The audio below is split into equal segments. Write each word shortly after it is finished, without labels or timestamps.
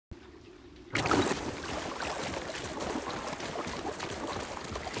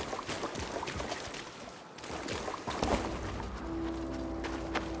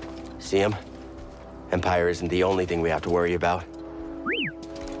See him? Empire isn't the only thing we have to worry about.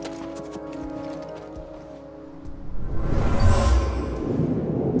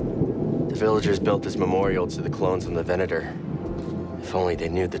 The villagers built this memorial to the clones on the Venator. If only they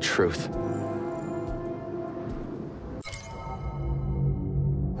knew the truth.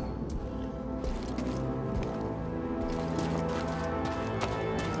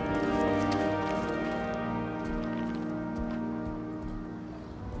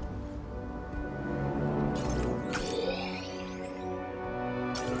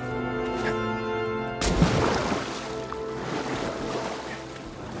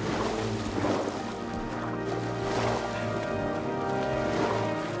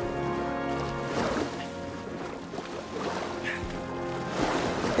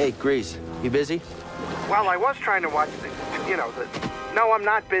 Hey, Grease, you busy? Well, I was trying to watch No, I'm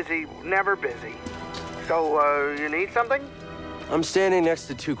not busy. Never busy. So, you need something? I'm standing next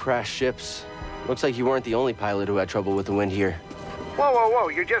to 2 crashed ships. Looks like you weren't the only pilot who had trouble with the wind here. Whoa, whoa, whoa,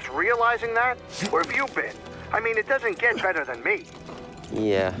 you're just realizing that? Where have you been? I mean, it doesn't get better than me.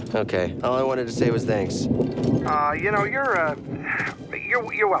 Yeah, okay. All I wanted to say was thanks. You're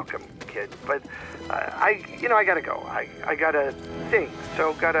welcome, kid. But, I gotta go. I gotta sing,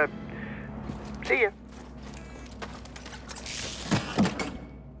 so gotta see ya.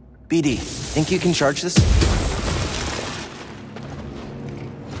 BD, think you can charge this?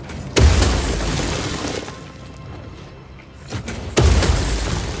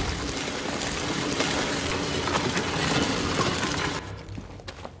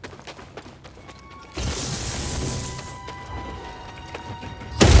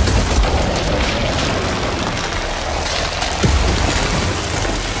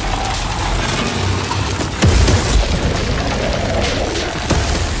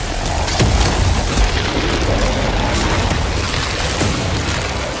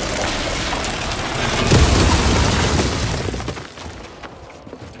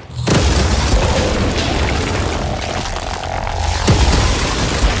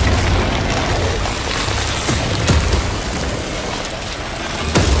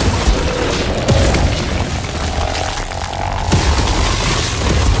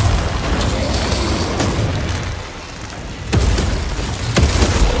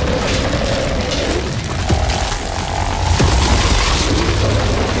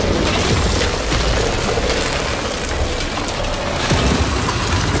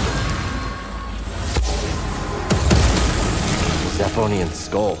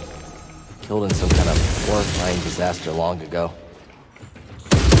 Skull. Killed in some kind of horrifying disaster long ago.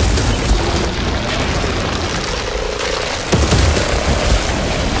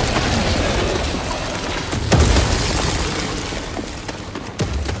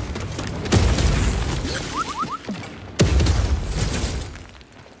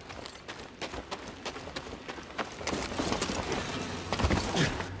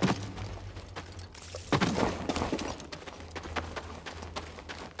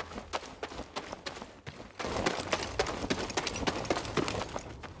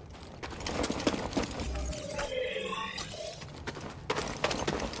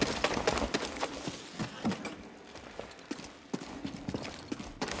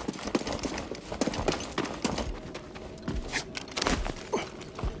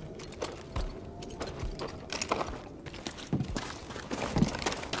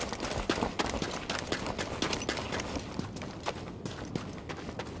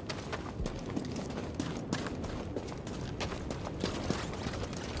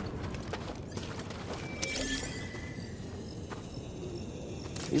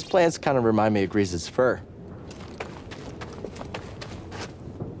 These plants kind of remind me of Grease's fur.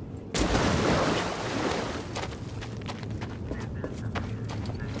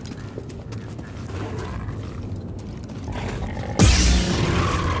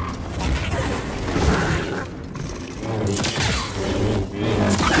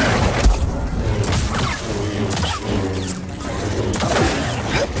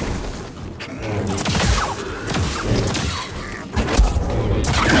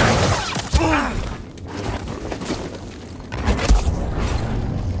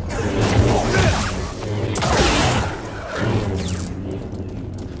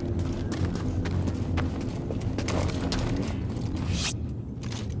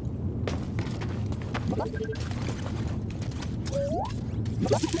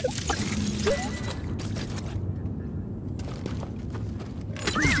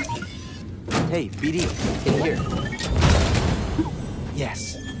 Hey, BD, in here.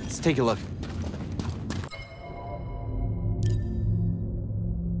 Yes, let's take a look.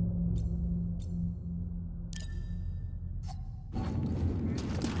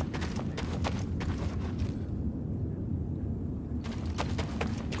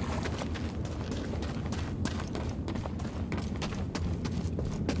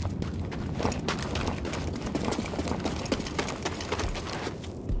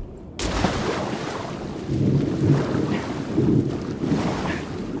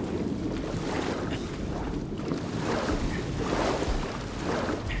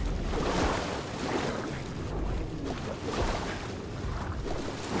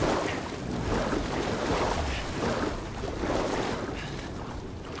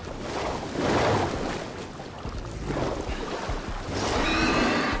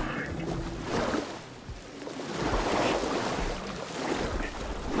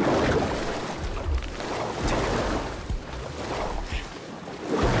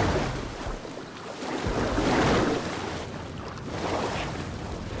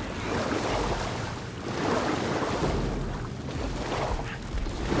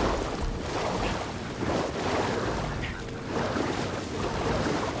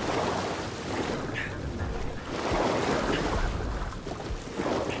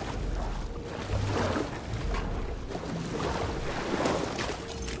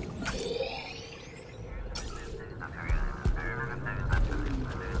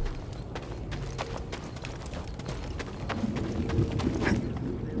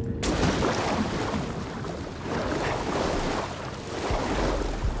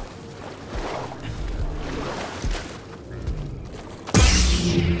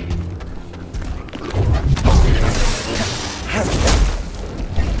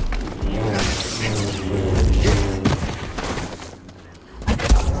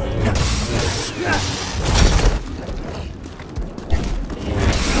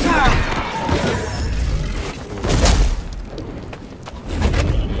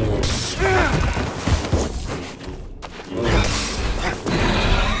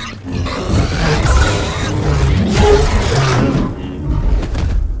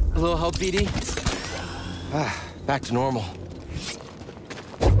 BD? Back to normal.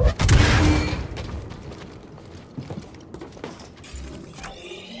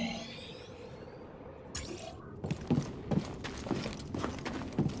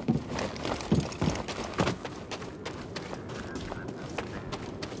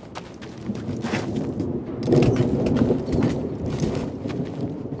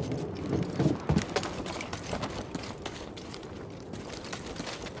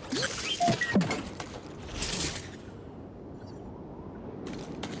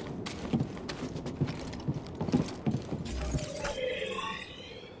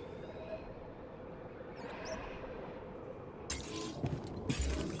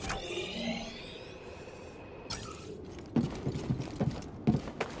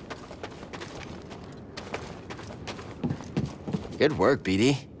 Good work,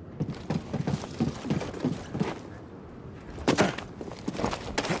 BD.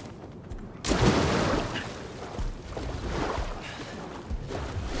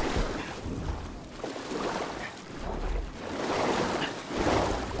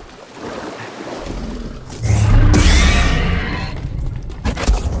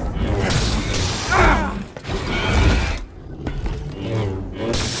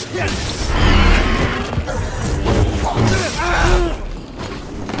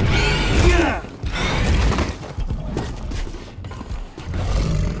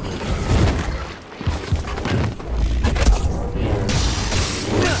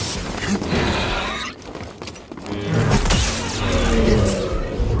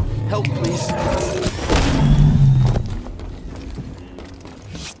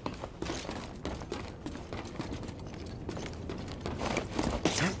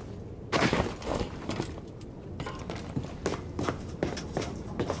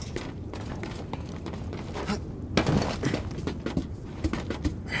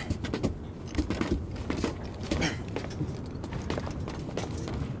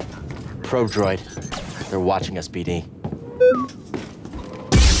 Probe droid. They're watching us, BD.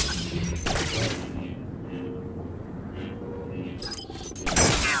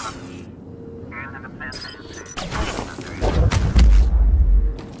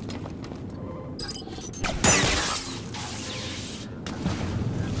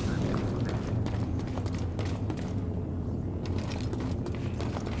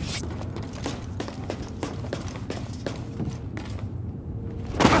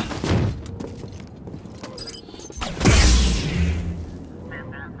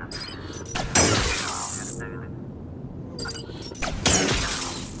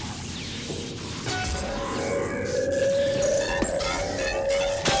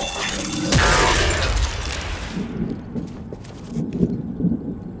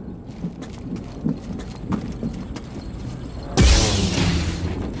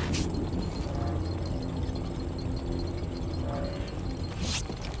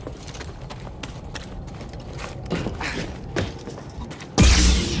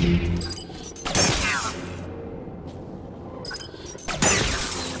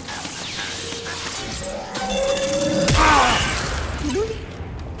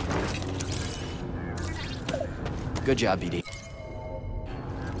 Good job, BD.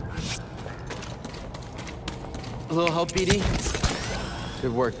 A little help, BD?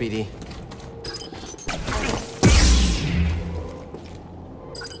 Good work, BD.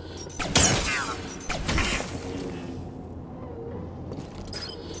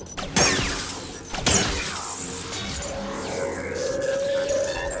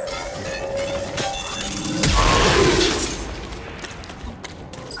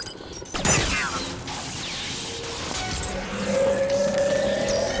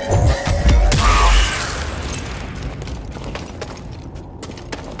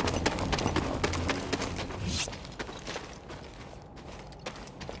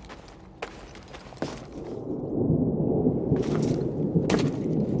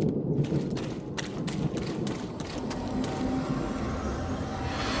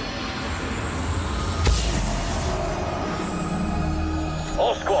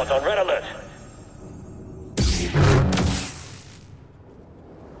 All squads on red alert.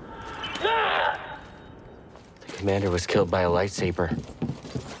 The commander was killed by a lightsaber.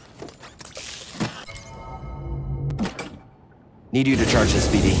 Need you to charge this,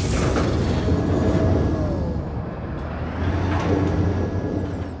 BD.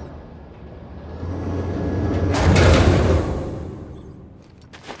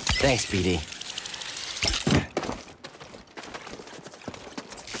 Thanks, BD.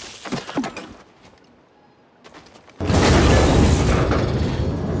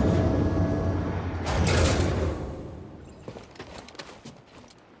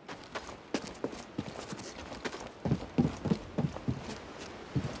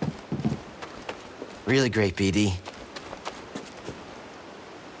 Really great, BD.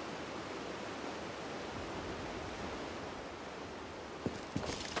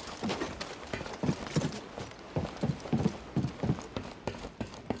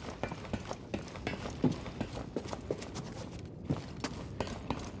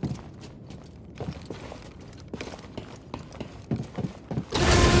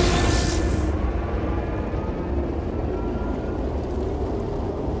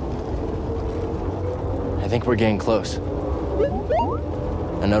 I think we're getting close.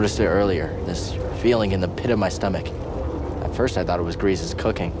 I noticed it earlier, this feeling in the pit of my stomach. At first I thought it was Grease's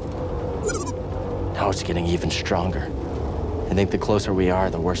cooking. Now it's getting even stronger. I think the closer we are,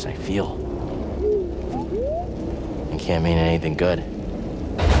 the worse I feel. It can't mean anything good.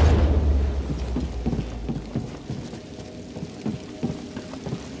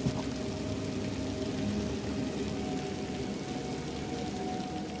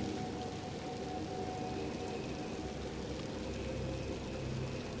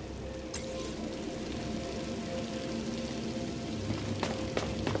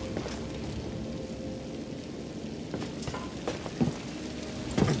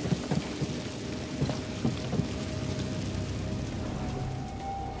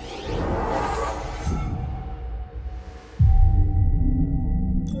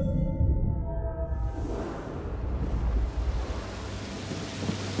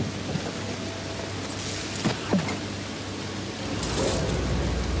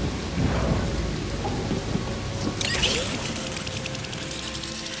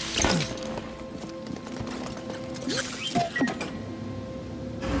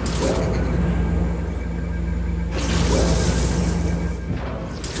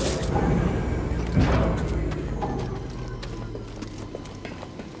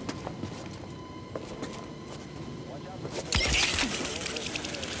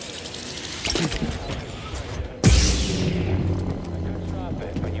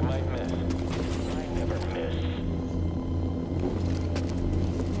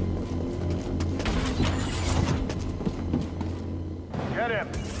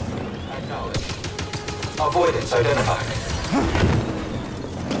 Avoidance identified.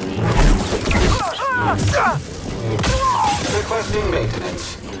 Requesting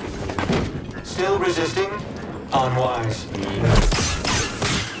maintenance. Still resisting? Unwise.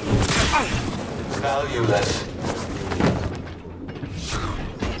 Valueless.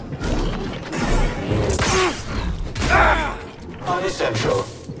 Unessential.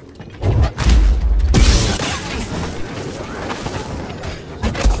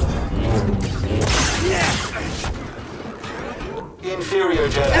 Inferior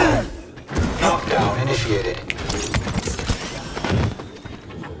Jedi. Knockdown initiated.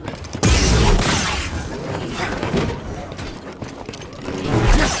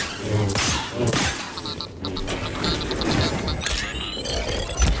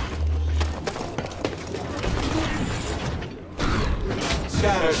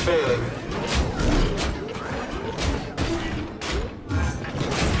 Scanners failing.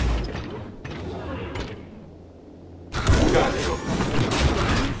 Got you.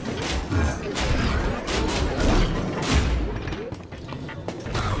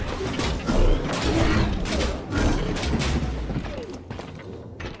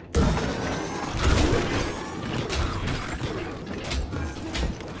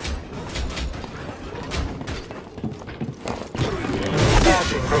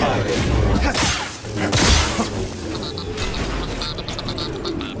 Flashing provided.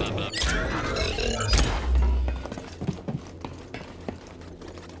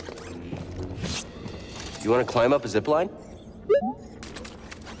 You want to climb up a zip line?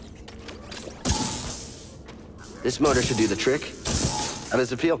 This motor should do the trick. How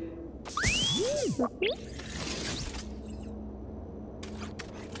does it feel?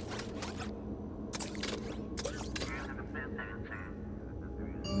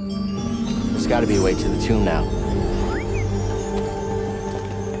 There's got to be a way to the tomb now.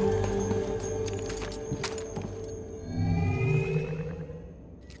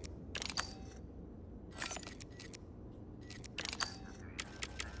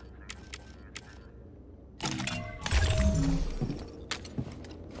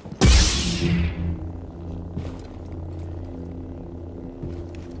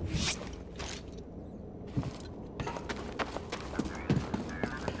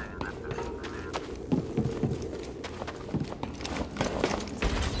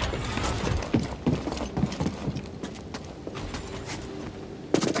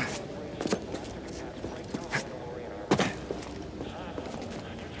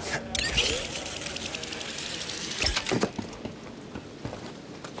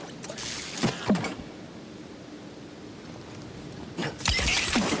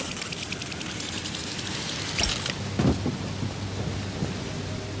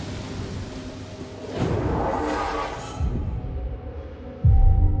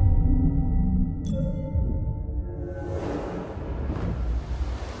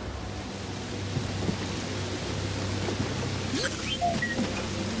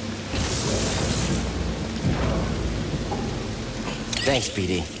 Thanks,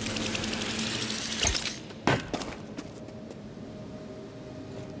 BD.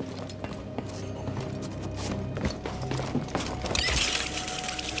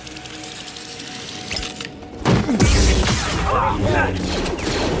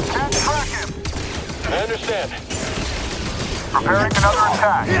 I understand. Preparing another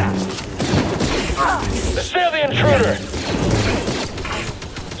attack. Steal the intruder!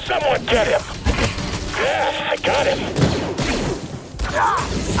 Someone get him! Yeah, I got him!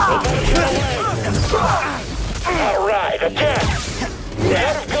 Alright, attack! We're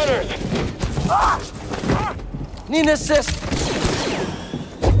out of gunners! Need an assist!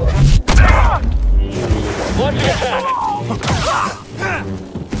 Launch the attack!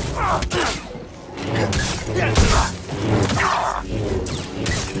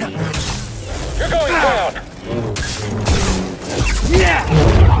 You're going down!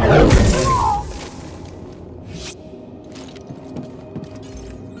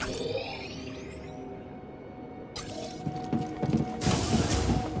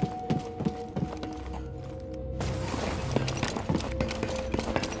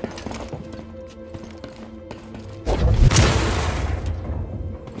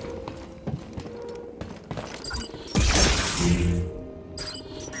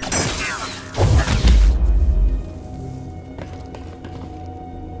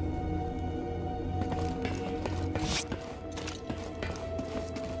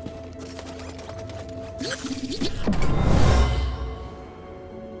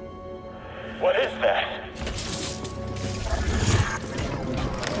 What is that?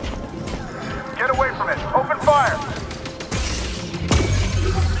 Get away from it. Open fire.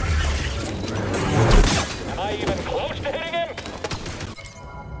 Am I even close to hitting him?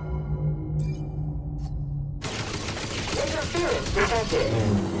 Interference detected.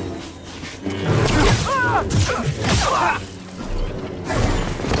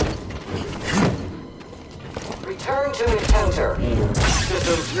 Return to encounter.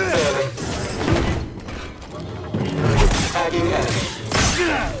 Systems failing. Tagging enemy.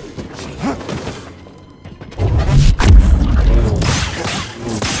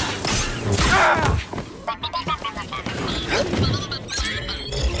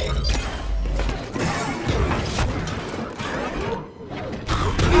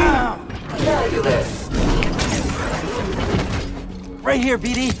 Fabulous. Right here,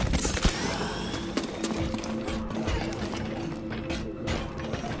 BD.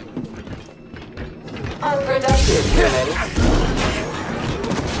 Unproductive, human.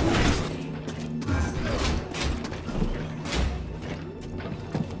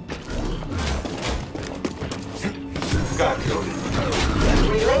 Got you.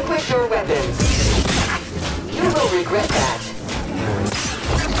 Relinquish your weapons. You will regret that.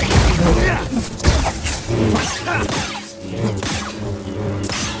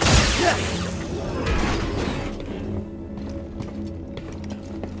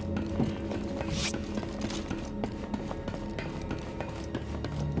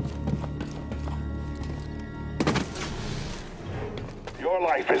 Your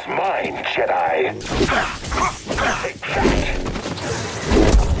life is mine, Jedi. Take that.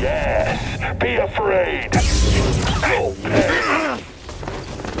 Yes, be afraid. Obey.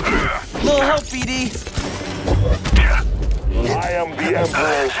 Little help, BD. I am the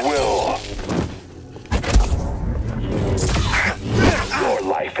Emperor's will. Your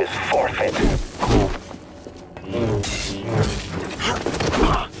life is forfeit.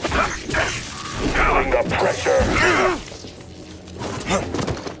 Feeling the pressure.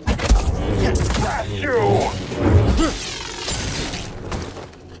 Blast you!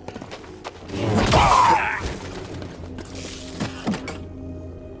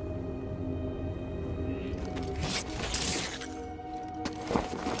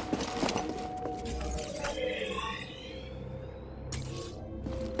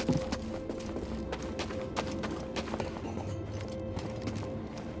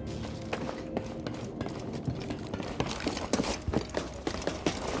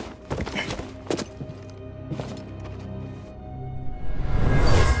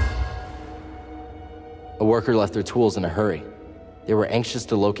 worker left their tools in a hurry. They were anxious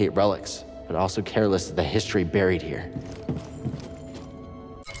to locate relics, but also careless of the history buried here.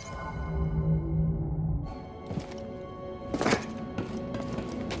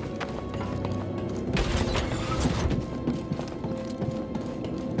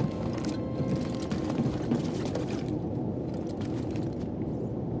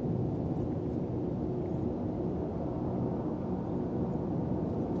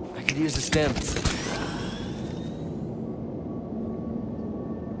 I could use a stem.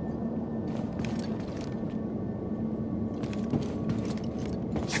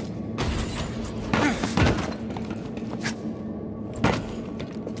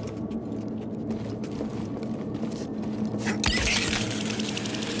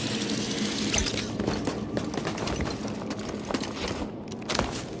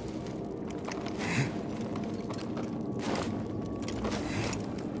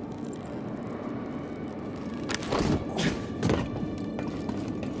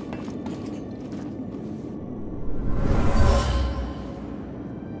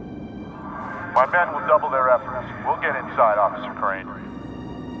 My men will double their efforts. We'll get inside, Officer Crane.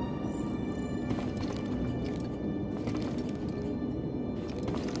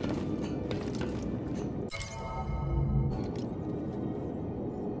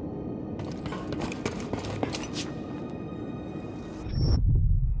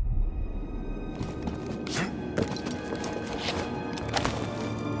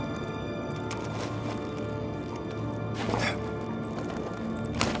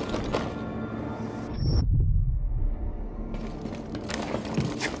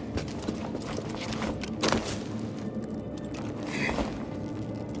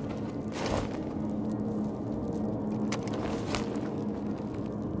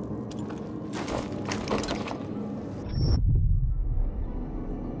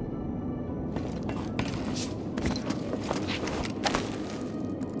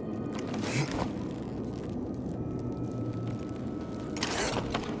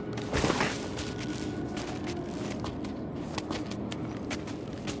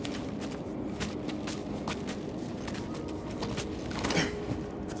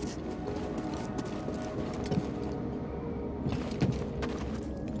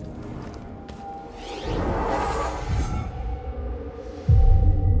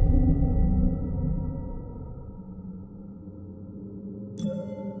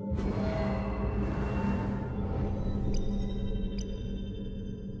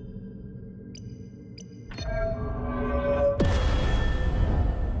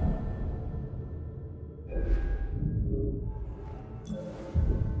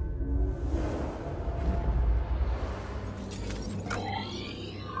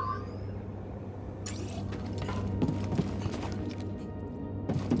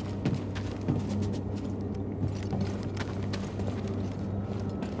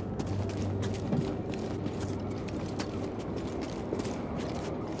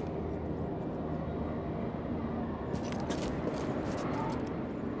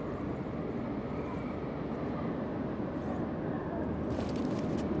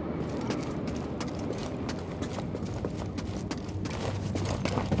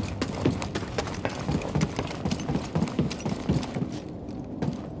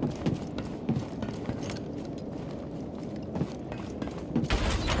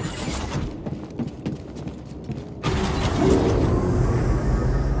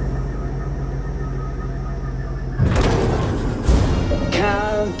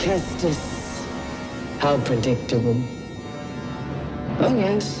 Kestis. How predictable. Oh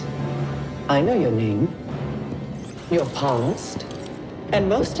yes, I know your name, your past, and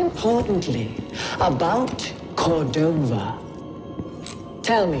most importantly, about Cordova.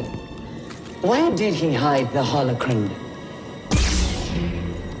 Tell me, where did he hide the holocron?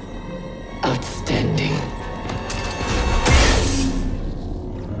 Outstanding.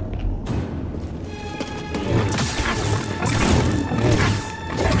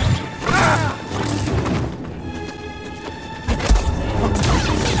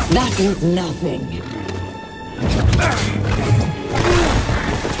 That is nothing.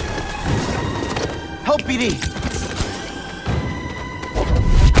 Help, BD!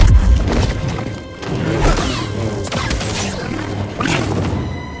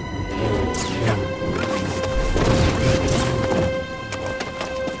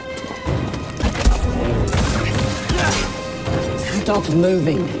 Stop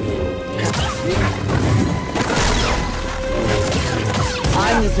moving.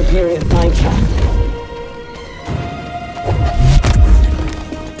 I'm the superior fighter.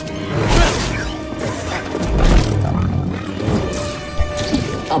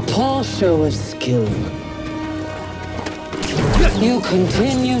 A poor show of skill. You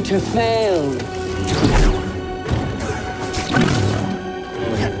continue to fail.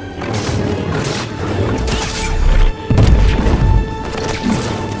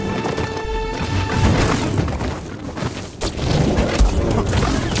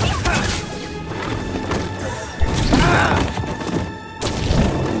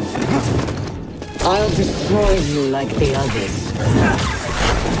 I'll destroy you like the others.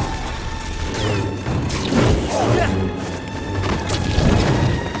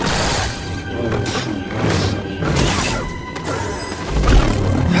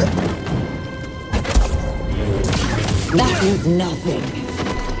 That was nothing.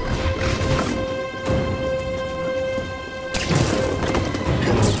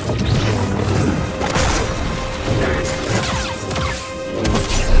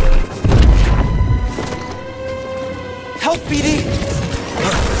 Help, BD!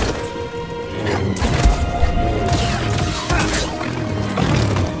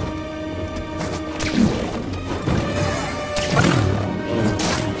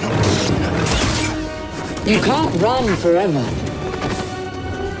 You can't run forever.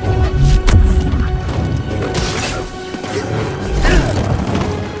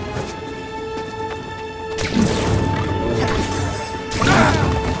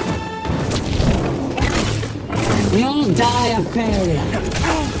 You'll die a failure.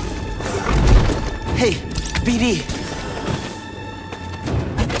 Hey, BD!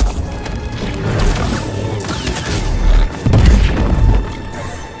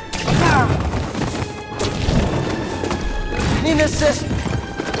 Need an assist!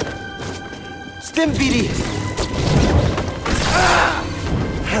 Stim, BD!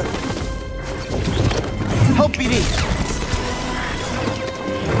 Help, BD!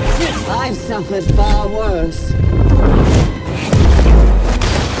 I've suffered far worse.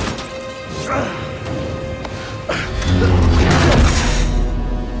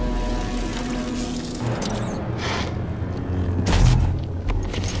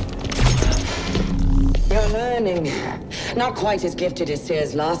 You're learning. Not quite as gifted as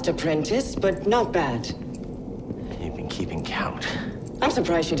Seer's last apprentice, but not bad. You've been keeping count. I'm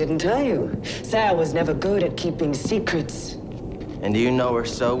surprised she didn't tell you. Seer was never good at keeping secrets. And you know her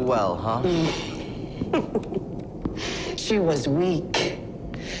so well, huh? She was weak.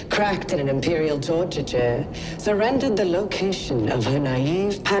 Cracked in an Imperial torture chair. Surrendered the location of her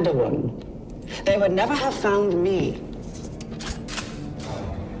naive Padawan. They would never have found me.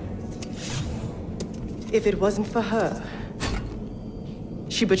 If it wasn't for her,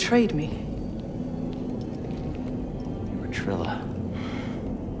 she betrayed me. Trilla.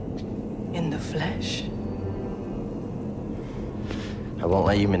 In the flesh. I won't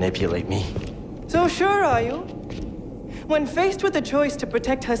let you manipulate me. So sure are you? When faced with the choice to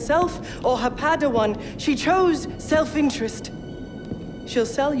protect herself or her Padawan, she chose self-interest. She'll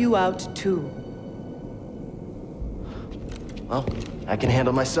sell you out too. Well, I can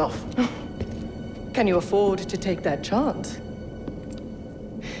handle myself. Can you afford to take that chance?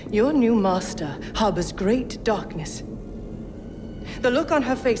 Your new master harbors great darkness. The look on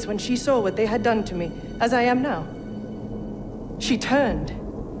her face when she saw what they had done to me, as I am now. She turned,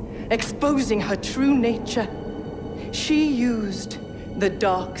 exposing her true nature. She used the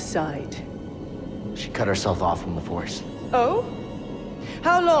dark side. She cut herself off from the Force. Oh?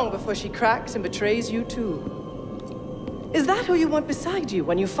 How long before she cracks and betrays you too? Is that who you want beside you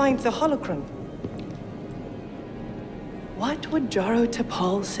when you find the holocron? What would Jaro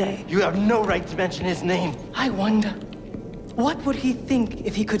Tapal say? You have no right to mention his name. I wonder, what would he think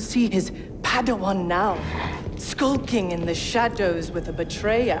if he could see his Padawan now, skulking in the shadows with a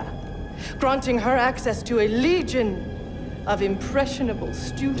betrayer, granting her access to a legion of impressionable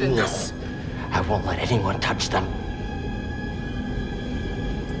students? No, I won't let anyone touch them.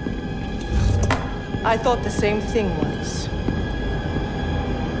 I thought the same thing once.